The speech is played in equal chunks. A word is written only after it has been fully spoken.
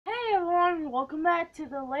welcome back to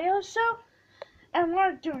the Leo Show, and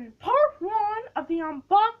we're doing part 1 of the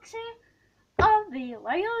unboxing of the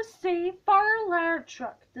Leo C Fire Ladder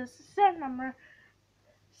Truck. This is set number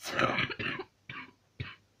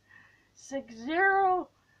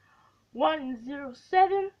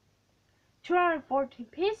 60107, 214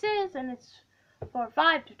 pieces, and it's for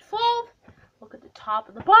 5 to 12. Look at the top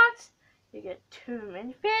of the box. You get 2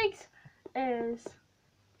 minifigs. Is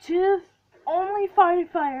 2 only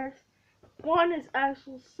firefighters. One is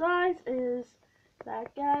actual size, is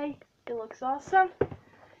that guy. It looks awesome.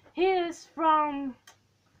 He is from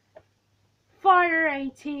Fire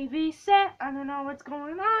ATV set. I don't know what's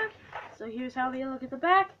going on. So here's how we look at the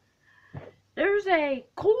back. There's a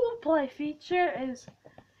cool play feature is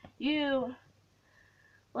you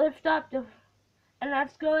lift up and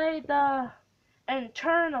escalate and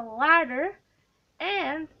turn a ladder.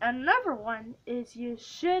 And another one is you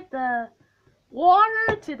shoot the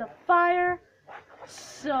water to the fire.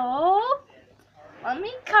 So, come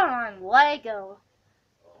on, Lego.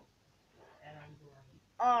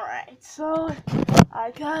 Alright, so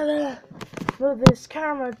I gotta move this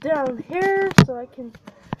camera down here so I can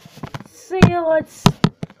see what's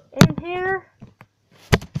in here.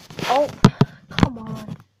 Oh, come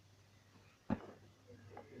on.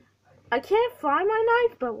 I can't find my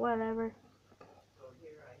knife, but whatever.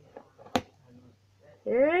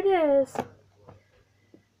 Here it is.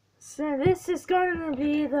 So this is going to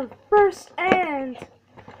be the first end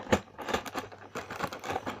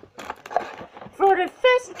for the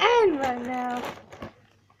first end right now.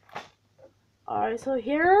 Alright, so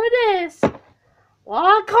here it is. A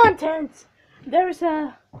lot of content. There's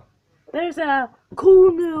a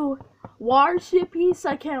cool new warship piece.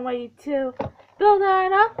 I can't wait to build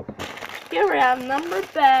that up. Here we have numbered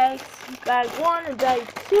bags. Bag 1 and bag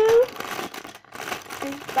 2.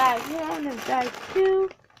 Bag 1 and bag 2.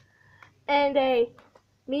 And a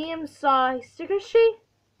medium-sized sticker sheet.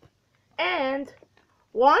 And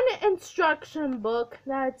one instruction book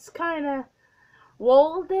that's kind of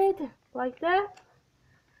folded like that.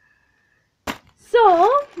 So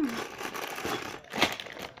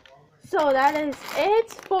that is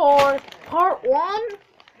it for part 1.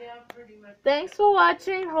 Thanks for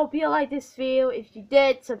watching. Hope you liked this video. If you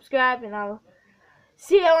did, subscribe, and I'll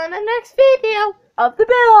see you in the next video of the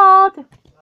build.